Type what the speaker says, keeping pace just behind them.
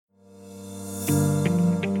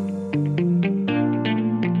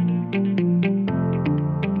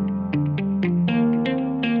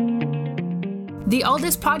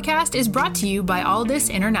This podcast is brought to you by Aldis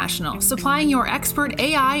International, supplying your expert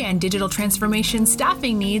AI and digital transformation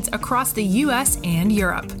staffing needs across the US and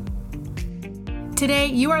Europe. Today,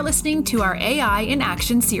 you are listening to our AI in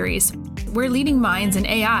Action series, where leading minds in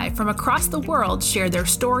AI from across the world share their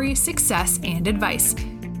story, success, and advice.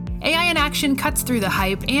 AI in Action cuts through the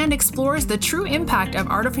hype and explores the true impact of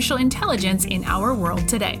artificial intelligence in our world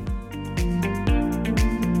today.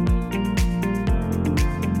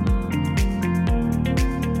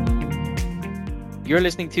 You're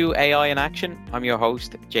listening to AI in Action. I'm your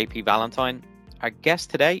host, JP Valentine. Our guest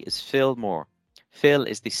today is Phil Moore. Phil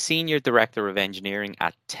is the Senior Director of Engineering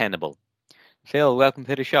at Tenable. Phil, welcome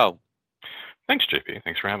to the show. Thanks, JP.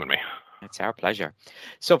 Thanks for having me. It's our pleasure.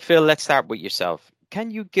 So, Phil, let's start with yourself. Can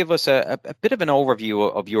you give us a bit of an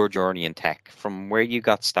overview of your journey in tech, from where you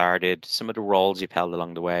got started, some of the roles you've held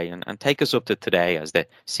along the way, and take us up to today as the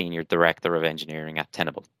Senior Director of Engineering at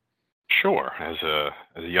Tenable? Sure. As a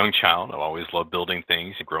young child, I've always loved building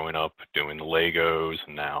things. Growing up doing the Legos,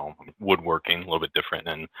 and now woodworking, a little bit different.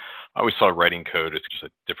 And I always saw writing code as just a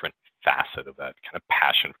different facet of that kind of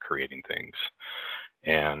passion for creating things.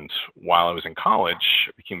 And while I was in college,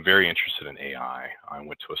 I became very interested in AI. I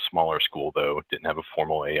went to a smaller school, though, didn't have a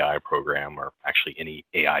formal AI program or actually any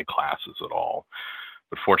AI classes at all.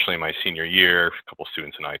 But fortunately, my senior year, a couple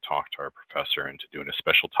students and I talked to our professor into doing a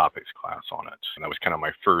special topics class on it. And that was kind of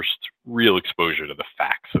my first real exposure to the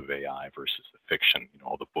facts of AI versus the fiction,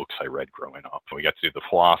 all the books I read growing up. We got to do the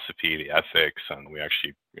philosophy, the ethics, and we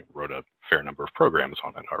actually wrote a fair number of programs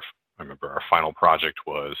on it. I remember our final project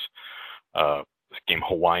was this game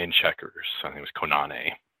Hawaiian Checkers. I think it was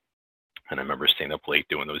Konane. And I remember staying up late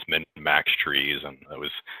doing those min-max trees. And that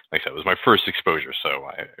was, like I said, it was my first exposure. So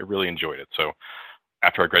I really enjoyed it. So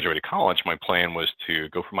after I graduated college, my plan was to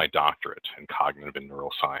go for my doctorate in cognitive and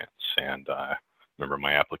neuroscience. And I remember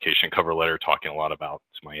my application cover letter talking a lot about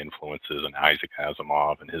my influences and Isaac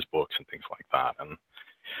Asimov and his books and things like that.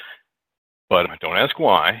 But don't ask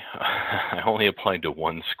why. I only applied to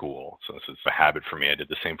one school. So this is a habit for me. I did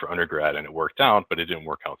the same for undergrad and it worked out, but it didn't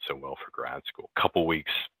work out so well for grad school. A couple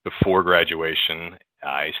weeks before graduation,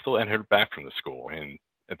 I still hadn't heard back from the school. And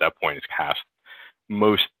at that point, it's past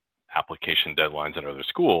most application deadlines at other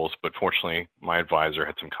schools, but fortunately my advisor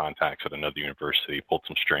had some contacts at another university, pulled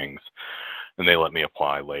some strings, and they let me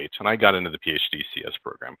apply late, and I got into the PhD CS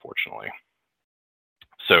program, fortunately.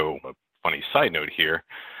 So a funny side note here,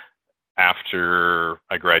 after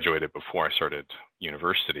I graduated, before I started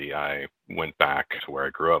university, I went back to where I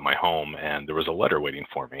grew up, my home, and there was a letter waiting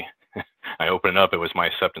for me. I opened it up, it was my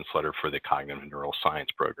acceptance letter for the cognitive and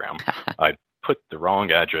neuroscience program. I put the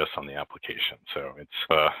wrong address on the application. So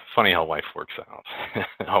it's funny how life works out.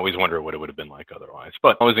 I always wonder what it would have been like otherwise.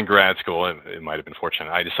 But I was in grad school. It might have been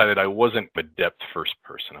fortunate. I decided I wasn't a depth first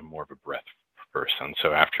person. I'm more of a breadth person.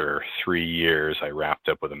 So after 3 years, I wrapped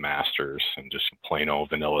up with a master's in just plain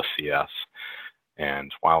old vanilla CS.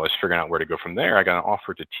 And while I was figuring out where to go from there, I got an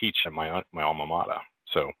offer to teach at my alma mater.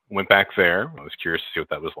 So I went back there. I was curious to see what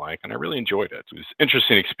that was like, and I really enjoyed it. It was an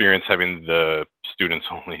interesting experience having the students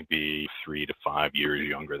only be 3 to 5 years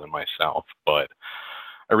younger than myself, but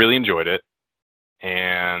I really enjoyed it.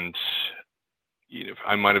 And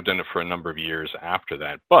I might have done it for a number of years after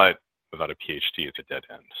that, but without a PhD, it's a dead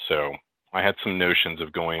end. So I had some notions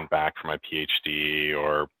of going back for my PhD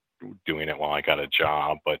or doing it while I got a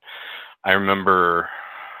job, but I remember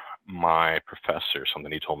my professor,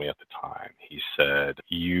 something he told me at the time. He said,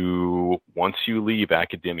 once you leave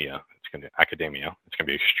academia, it's going to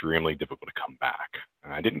be extremely difficult to come back.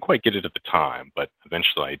 And I didn't quite get it at the time, but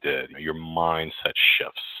eventually I did. Your mindset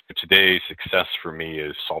shifts. Today's success for me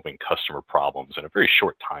is solving customer problems in a very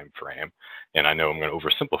short time frame. And I know I'm going to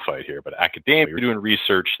oversimplify it here, but academia, you're doing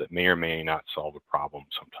research that may or may not solve a problem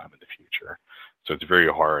sometime in the future. So it's very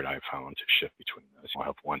hard, I found, to shift between those. I'll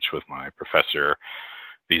have lunch with my professor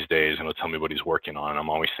these days, and he'll tell me what he's working on. And I'm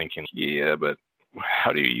always thinking, yeah, but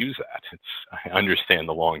how do you use that? I understand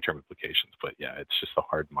the long-term implications, but yeah, it's just a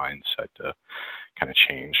hard mindset to kind of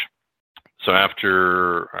change. So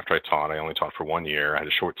after I taught, I only taught for 1 year. I had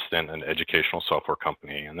a short stint in an educational software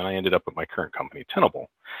company, and then I ended up at my current company, Tenable.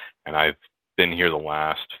 And I've been here the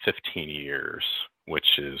last 15 years,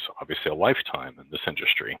 which is obviously a lifetime in this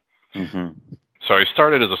industry. Mm-hmm. So I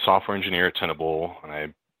started as a software engineer at Tenable, and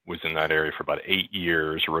I was in that area for about 8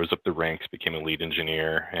 years, rose up the ranks, became a lead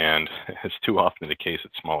engineer, and as too often the case at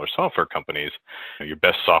smaller software companies, your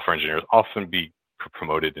best software engineers often be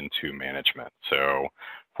promoted into management. So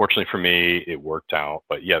fortunately for me, it worked out.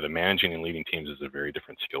 But yeah, the managing and leading teams is a very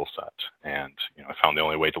different skill set. And I found the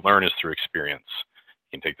only way to learn is through experience.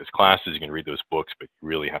 You can take those classes, you can read those books, but you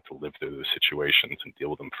really have to live through those situations and deal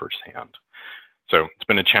with them firsthand. So it's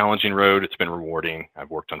been a challenging road. It's been rewarding. I've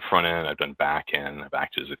worked on front end. I've done back end. I've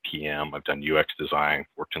acted as a PM. I've done UX design,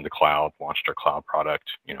 worked in the cloud, launched our cloud product.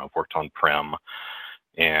 I've worked on prem,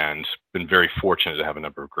 and been very fortunate to have a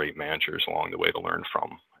number of great managers along the way to learn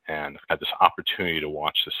from. And I've had this opportunity to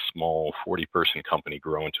watch this small 40-person company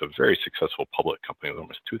grow into a very successful public company with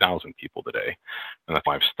almost 2,000 people today. And that's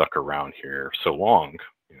why I've stuck around here so long.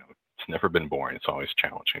 It's never been boring. It's always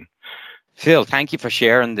challenging. Phil, thank you for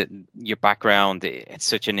sharing your background. It's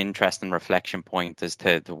such an interesting reflection point as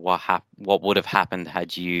to what would have happened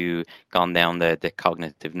had you gone down the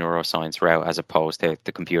cognitive neuroscience route as opposed to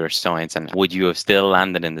the computer science, and would you have still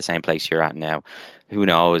landed in the same place you're at now? Who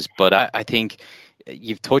knows? But I think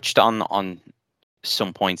you've touched on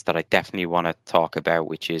some points that I definitely want to talk about,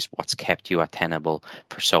 which is what's kept you at Tenable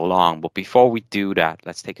for so long. But before we do that,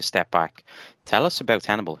 let's take a step back. Tell us about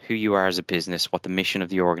Tenable, who you are as a business, what the mission of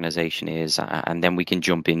the organization is, and then we can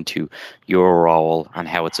jump into your role and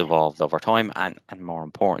how it's evolved over time, and more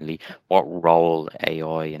importantly, what role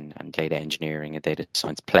AI and data engineering and data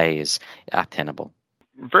science plays at Tenable.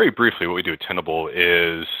 Very briefly, what we do at Tenable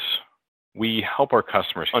is we help our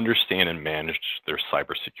customers understand and manage their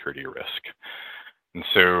cybersecurity risk. And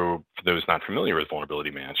so for those not familiar with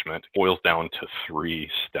vulnerability management, it boils down to 3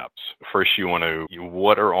 steps. First, you want to,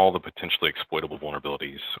 what are all the potentially exploitable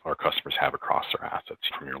vulnerabilities our customers have across their assets,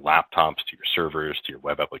 from your laptops to your servers, to your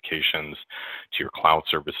web applications, to your cloud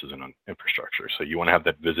services and infrastructure. So you want to have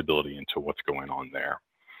that visibility into what's going on there.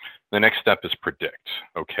 The next step is prioritize.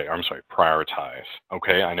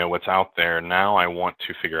 Okay, I know what's out there. Now I want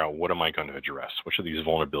to figure out, what am I going to address? Which of these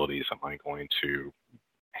vulnerabilities am I going to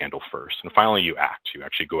handle first? And finally, you act. You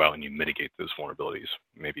actually go out and you mitigate those vulnerabilities.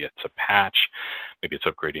 Maybe it's a patch, maybe it's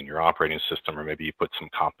upgrading your operating system, or maybe you put some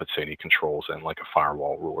compensating controls in, like a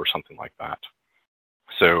firewall rule or something like that.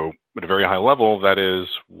 So at a very high level, that is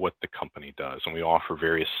what the company does. And we offer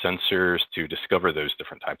various sensors to discover those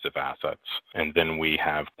different types of assets. And then we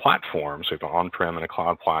have platforms. We have an on-prem and a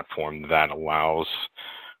cloud platform that allows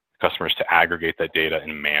customers to aggregate that data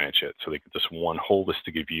and manage it, so they get this one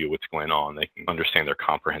holistic view of what's going on. They can understand their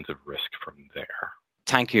comprehensive risk from there.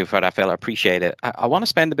 Thank you for that, Phil. I appreciate it. I want to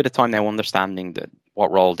spend a bit of time now understanding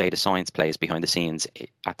what role data science plays behind the scenes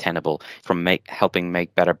at Tenable, from helping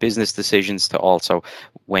make better business decisions to also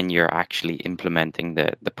when you're actually implementing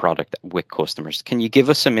the product with customers. Can you give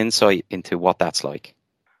us some insight into what that's like?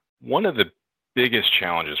 One of the biggest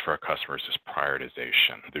challenges for our customers is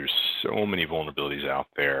prioritization. There's so many vulnerabilities out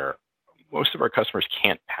there. Most of our customers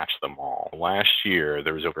can't patch them all. Last year,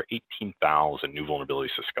 there was over 18,000 new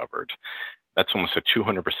vulnerabilities discovered. That's almost a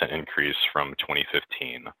 200% increase from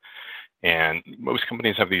 2015. And most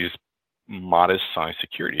companies have these modest-sized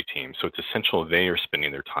security teams, so it's essential they are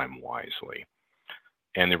spending their time wisely.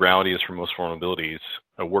 And the reality is, for most vulnerabilities,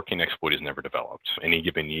 a working exploit is never developed. Any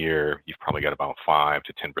given year, you've probably got about 5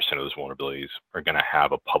 to 10% of those vulnerabilities are going to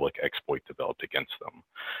have a public exploit developed against them.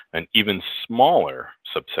 An even smaller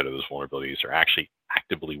subset of those vulnerabilities are actually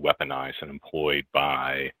actively weaponized and employed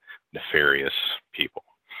by nefarious people.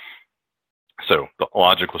 So the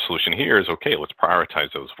logical solution here is, okay, let's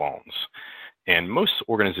prioritize those vulns. And most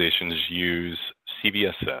organizations use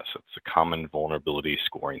CVSS. It's a common vulnerability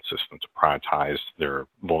scoring system to prioritize their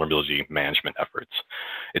vulnerability management efforts.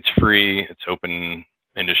 It's free, it's open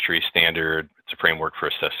industry standard, it's a framework for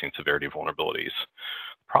assessing severity of vulnerabilities.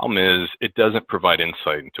 The problem is, it doesn't provide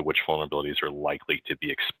insight into which vulnerabilities are likely to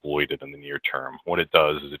be exploited in the near term. What it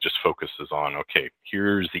does is it just focuses on, okay,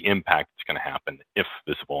 here's the impact that's going to happen if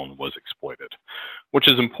this vuln was exploited, which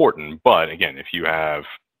is important. But again, if you have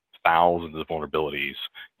thousands of vulnerabilities,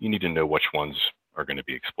 you need to know which ones are going to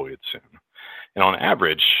be exploited soon. And on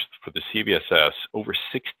average, for the CVSS, over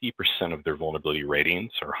 60% of their vulnerability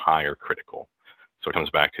ratings are high or critical. So it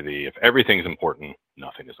comes back to if everything's important,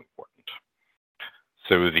 nothing is important.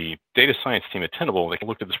 So the data science team at Tenable, they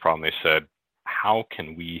looked at this problem, they said, how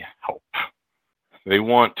can we help?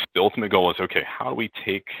 The ultimate goal is, okay, how do we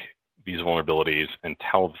take these vulnerabilities and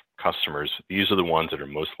tell customers these are the ones that are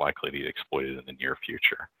most likely to be exploited in the near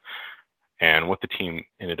future? And what the team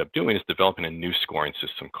ended up doing is developing a new scoring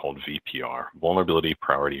system called VPR, Vulnerability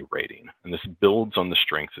Priority Rating. And this builds on the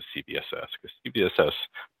strengths of CVSS, because CVSS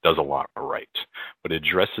does a lot right, but it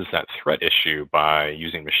addresses that threat issue by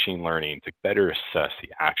using machine learning to better assess the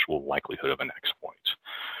actual likelihood of an exploit.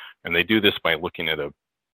 And they do this by looking at a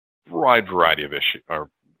wide variety of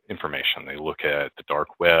information. They look at the dark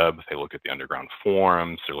web, they look at the underground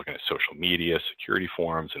forums, they're looking at social media, security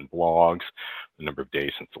forums, and blogs, the number of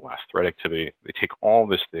days since the last threat activity. They take all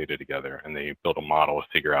this data together and they build a model to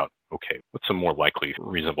figure out, okay, what's a more likely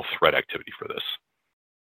reasonable threat activity for this?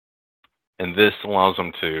 And this allows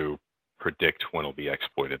them to predict when it'll be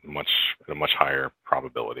exploited at a much higher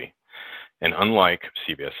probability. And unlike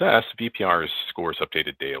CVSS, VPR's score is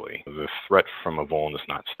updated daily. The threat from a vuln is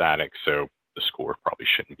not static, so the score probably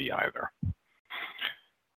shouldn't be either.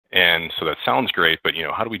 And so that sounds great, but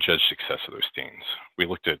how do we judge success of those things? We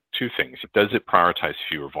looked at two things. Does it prioritize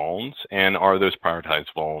fewer vulns, and are those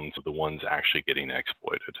prioritized vulns the ones actually getting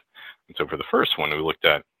exploited? And so for the first one, we looked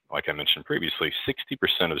at, like I mentioned previously,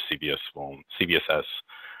 60% of CVSS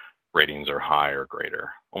ratings are high or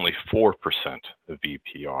greater. Only 4% of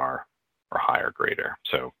VPR are high or greater.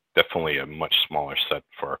 So definitely a much smaller set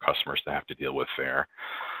for our customers to have to deal with there.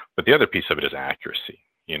 But the other piece of it is accuracy.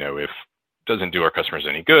 If it doesn't do our customers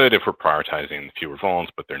any good if we're prioritizing fewer vulns,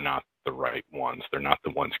 but they're not the right ones. They're not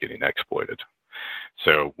the ones getting exploited.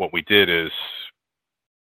 So what we did is,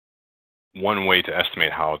 one way to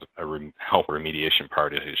estimate how a remediation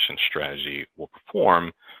prioritization strategy will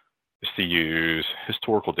perform is to use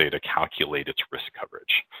historical data to calculate its risk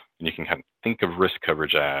coverage. And you can kind of think of risk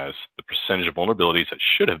coverage as the percentage of vulnerabilities that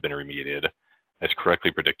should have been remediated as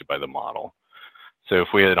correctly predicted by the model. So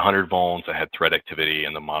if we had 100 vulns that had threat activity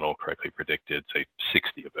and the model correctly predicted, say,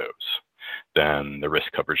 60 of those, then the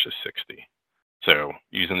risk coverage is 60. So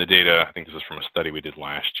using the data, I think this is from a study we did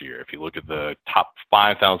last year. If you look at the top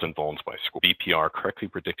 5,000 vulns by score, VPR correctly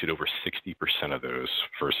predicted over 60% of those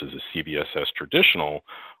versus a CVSS traditional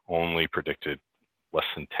only predicted less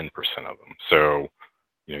than 10% of them. So,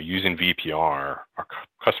 using VPR, our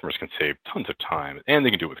customers can save tons of time and they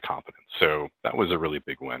can do it with confidence. So that was a really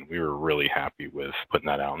big win. We were really happy with putting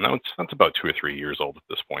that out. And that's about 2 or 3 years old at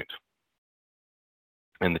this point.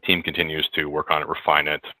 And the team continues to work on it, refine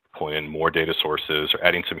it, pull in more data sources, or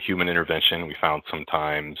adding some human intervention. We found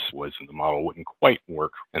sometimes the model wouldn't quite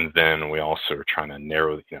work. And then we also are trying to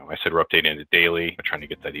narrow, I said we're updating it daily, but trying to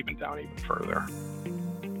get that even down even further.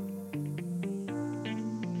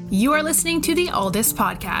 You are listening to the Aldis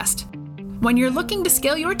Podcast. When you're looking to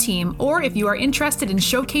scale your team, or if you are interested in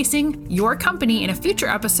showcasing your company in a future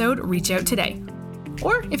episode, reach out today.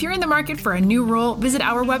 Or if you're in the market for a new role, visit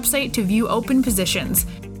our website to view open positions,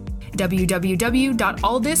 www.aldis.com.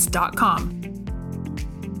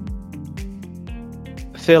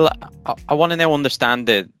 Phil, I want to now understand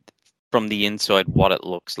from the inside what it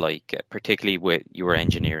looks like, particularly with your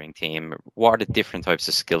engineering team. What are the different types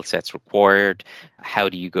of skill sets required? How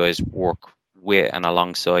do you guys work with and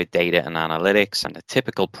alongside data and analytics, and a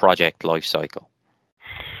typical project lifecycle?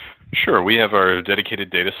 Sure. We have our dedicated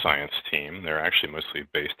data science team. They're actually mostly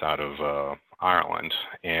based out of Ireland.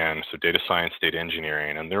 And so data science, data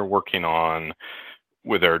engineering, and they're working on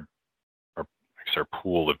with our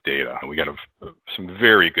pool of data. We got some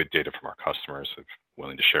very good data from our customers that are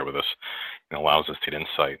willing to share with us, and allows us to get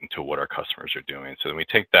insight into what our customers are doing. So then we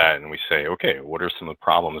take that and we say, okay, what are some of the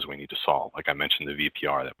problems we need to solve? Like I mentioned, the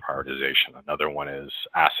VPR, that prioritization. Another one is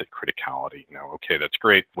asset criticality. Okay, that's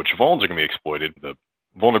great. Which vulns are going to be exploited? The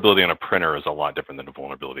vulnerability on a printer is a lot different than the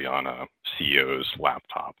vulnerability on a CEO's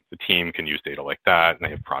laptop. The team can use data like that, and they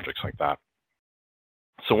have projects like that.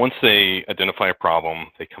 So once they identify a problem,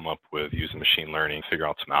 they come up with, using machine learning, figure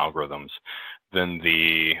out some algorithms. Then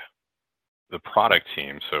the product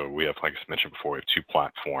team, so we have, like I mentioned before, we have 2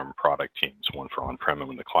 platform product teams, one for on-prem and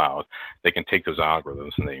one in the cloud. They can take those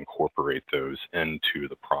algorithms and they incorporate those into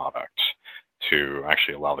the product to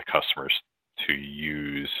actually allow the customers to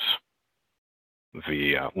use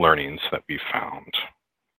the learnings that we found.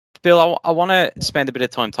 Bill, I want to spend a bit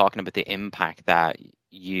of time talking about the impact that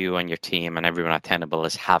you and your team and everyone at Tenable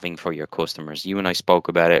is having for your customers. You and I spoke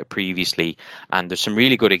about it previously, and there's some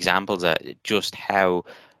really good examples of just how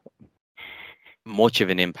much of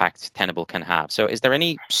an impact Tenable can have. So is there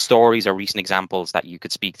any stories or recent examples that you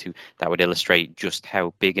could speak to that would illustrate just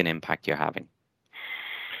how big an impact you're having?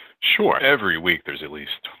 Sure. Every week there's at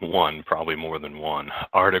least one, probably more than one,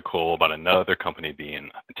 article about another company being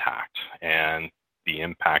attacked. And the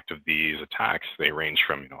impact of these attacks, they range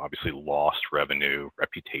from, obviously lost revenue,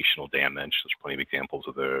 reputational damage. There's plenty of examples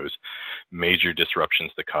of those. Major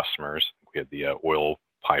disruptions to customers. We had the oil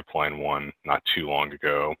pipeline one not too long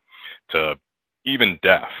ago, to even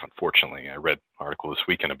death, unfortunately. I read an article this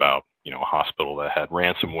weekend about, a hospital that had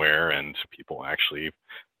ransomware, and people actually,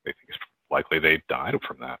 they think it's likely they died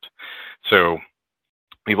from that. So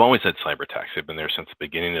we've always had cyber attacks. They've been there since the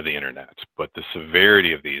beginning of the internet, but the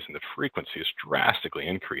severity of these and the frequency has drastically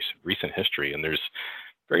increased in recent history, and there's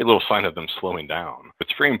very little sign of them slowing down.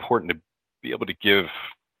 It's very important to be able to give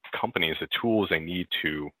companies the tools they need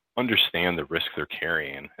to understand the risk they're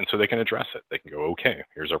carrying, and so they can address it. They can go, okay,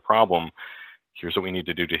 here's our problem. here's what we need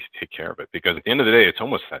to do to take care of it. Because at the end of the day, it's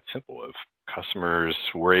almost that simple. If customers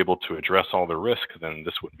were able to address all the risk, then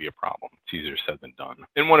this wouldn't be a problem. It's easier said than done.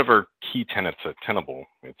 And one of our key tenets at Tenable,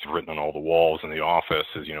 it's written on all the walls in the office,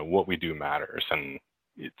 is, what we do matters. And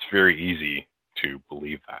it's very easy to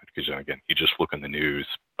believe that because, again, you just look in the news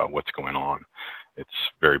about what's going on. It's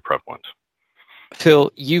very prevalent.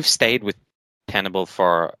 Phil, you've stayed with Tenable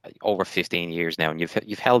for over 15 years now, and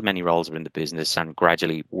you've held many roles within the business and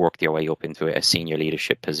gradually worked your way up into a senior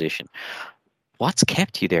leadership position. What's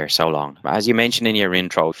kept you there so long? As you mentioned in your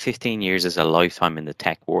intro, 15 years is a lifetime in the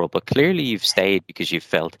tech world, but clearly you've stayed because you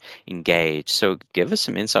felt engaged. So give us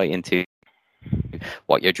some insight into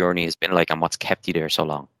what your journey has been like and what's kept you there so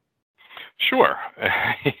long. Sure.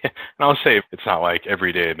 And I'll say it's not like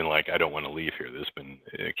every day I've been like, I don't want to leave here. There's been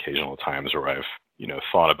occasional times where I've,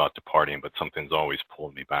 thought about departing, but something's always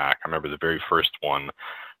pulled me back. I remember the very first one,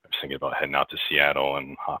 I was thinking about heading out to Seattle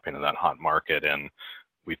and hopping in that hot market. And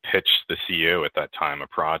we pitched the CEO at that time a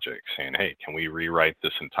project saying, hey, can we rewrite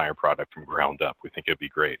this entire product from ground up? We think it'd be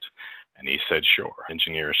great. And he said, sure.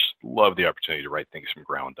 Engineers love the opportunity to write things from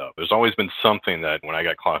ground up. There's always been something that when I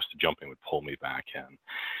got close to jumping would pull me back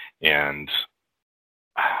in. And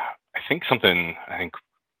I think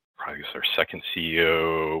probably our second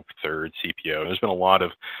CEO, third CPO, there's been a lot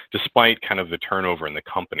of, despite kind of the turnover in the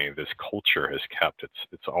company, this culture has kept.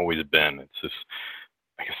 It's always been, it's this,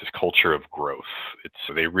 I guess, this culture of growth.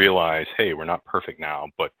 They realize, hey, we're not perfect now,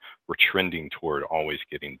 but we're trending toward always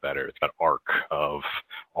getting better. It's that arc of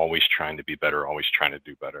always trying to be better, always trying to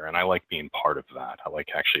do better. And I like being part of that. I like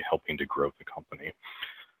actually helping to grow the company.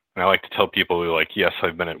 And I like to tell people who yes,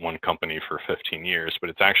 I've been at one company for 15 years, but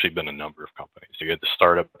it's actually been a number of companies. You had the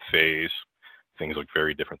startup phase. Things look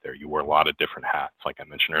very different there. You wear a lot of different hats. Like I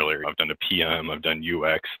mentioned earlier, I've done a PM, I've done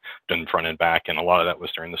UX, done front and back, and a lot of that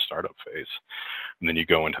was during the startup phase. And then you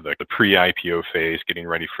go into the pre-IPO phase, getting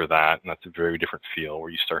ready for that, and that's a very different feel where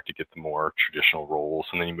you start to get the more traditional roles.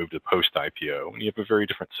 And then you move to post-IPO, and you have a very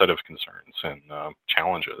different set of concerns and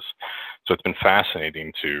challenges. So it's been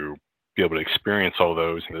fascinating to be able to experience all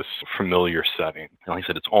those in this familiar setting. And like I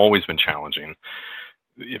said, it's always been challenging.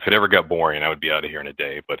 If it ever got boring, I would be out of here in a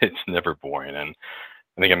day, but it's never boring. And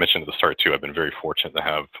I think I mentioned at the start too, I've been very fortunate to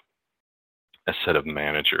have a set of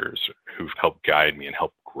managers who've helped guide me and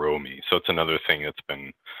help grow me. So it's another thing that's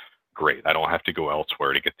been great. I don't have to go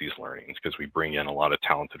elsewhere to get these learnings because we bring in a lot of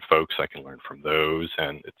talented folks. I can learn from those,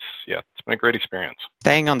 and it's been a great experience.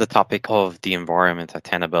 Staying on the topic of the environment at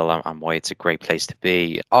Tenable and why it's a great place to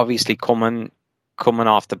be, obviously coming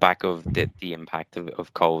off the back of the impact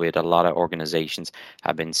of COVID, a lot of organizations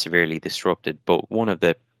have been severely disrupted, but one of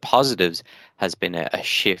the positives has been a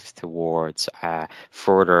shift towards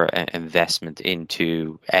further investment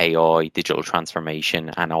into AI, digital transformation,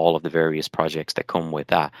 and all of the various projects that come with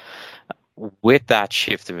that. With that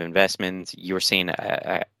shift of investment, you're seeing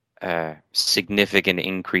a significant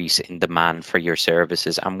increase in demand for your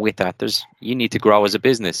services, and with that, you need to grow as a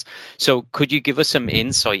business. So could you give us some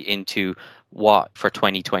insight into what for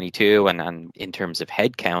 2022 and in terms of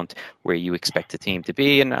headcount, where you expect the team to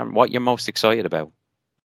be and what you're most excited about?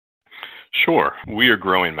 Sure. We are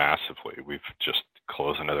growing massively. We've just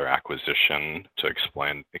closed another acquisition to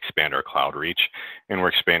expand our cloud reach, and we're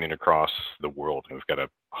expanding across the world. We've got a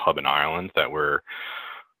hub in Ireland that we're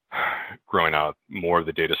growing out more of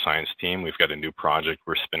the data science team. We've got a new project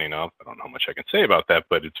we're spinning up. I don't know how much I can say about that,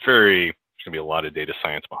 but there's going to be a lot of data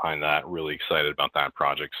science behind that. Really excited about that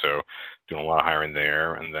project. So doing a lot of hiring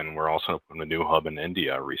there. And then we're also opening a new hub in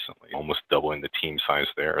India recently, almost doubling the team size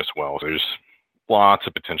there as well. So there's lots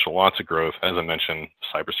of potential, lots of growth. As I mentioned,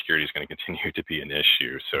 cybersecurity is going to continue to be an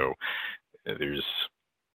issue. So there's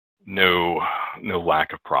no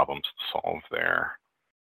lack of problems to solve there.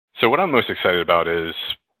 So what I'm most excited about is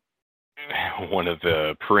one of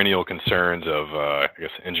the perennial concerns of,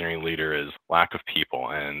 engineering leader is lack of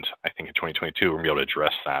people. And I think in 2022, we're going to be able to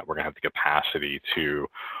address that. We're going to have the capacity to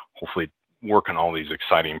hopefully work on all these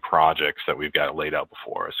exciting projects that we've got laid out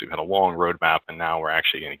before us. We've had a long roadmap, and now we're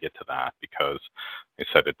actually going to get to that because, like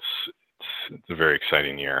I said, it's a very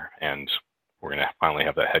exciting year, and we're going to finally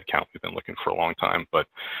have that headcount we've been looking for a long time. But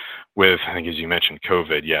with, I think, as you mentioned,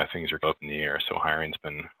 COVID, things are up in the air. So hiring's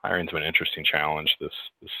been an interesting challenge this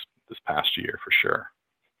past year for sure.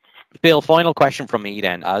 Bill, final question from me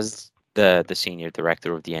then. As the senior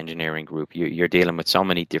director of the engineering group, you're dealing with so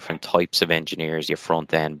many different types of engineers, your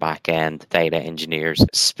front end, back end, data engineers,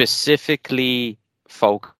 specifically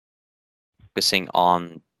focusing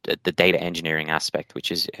on the data engineering aspect,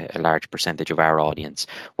 which is a large percentage of our audience.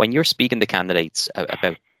 When you're speaking to candidates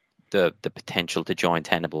about the potential to join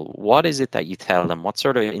Tenable, what is it that you tell them? What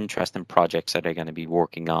sort of interesting projects are they going to be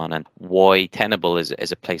working on, and why Tenable is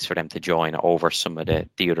a place for them to join over some of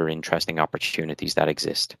the other interesting opportunities that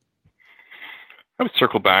exist? I would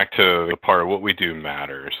circle back to the part of what we do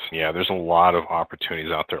matters. Yeah, there's a lot of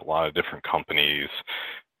opportunities out there, a lot of different companies,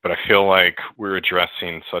 but I feel like we're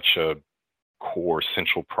addressing such a core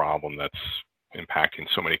central problem that's impacting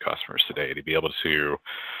so many customers today. To be able to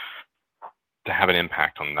have an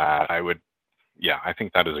impact on that, I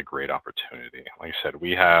think that is a great opportunity. Like I said,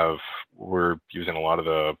 we're using a lot of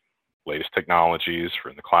the latest technologies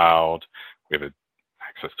in the cloud. We have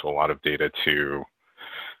access to a lot of data to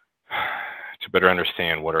better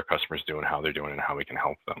understand what our customers do and how they're doing and how we can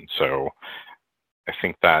help them. So I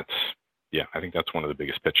think that's one of the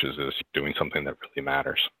biggest pitches, is doing something that really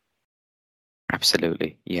matters.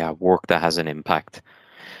 Absolutely. Yeah, work that has an impact.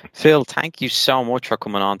 Phil, thank you so much for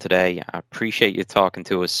coming on today. I appreciate you talking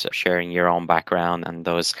to us, sharing your own background and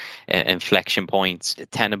those inflection points.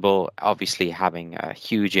 Tenable obviously having a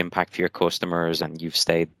huge impact for your customers, and you've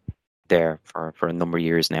stayed there for a number of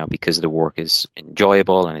years now because the work is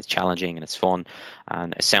enjoyable and it's challenging and it's fun,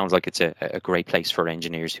 and it sounds like it's a great place for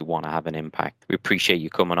engineers who want to have an impact. We appreciate you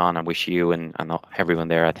coming on and wish you and everyone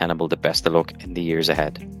there at Tenable the best of luck in the years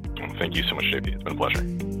ahead. Thank you so much, JP. It's been a pleasure.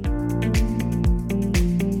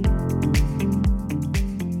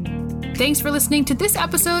 Thanks for listening to this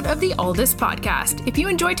episode of the Aldous Podcast. If you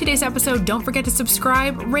enjoyed today's episode, don't forget to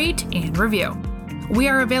subscribe, rate, and review. We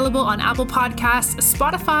are available on Apple Podcasts,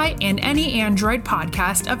 Spotify, and any Android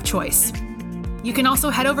podcast of choice. You can also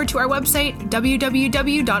head over to our website,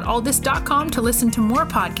 www.aldous.com, to listen to more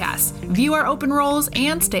podcasts, view our open roles,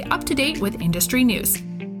 and stay up to date with industry news.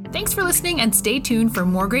 Thanks for listening, and stay tuned for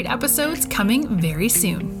more great episodes coming very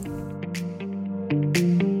soon.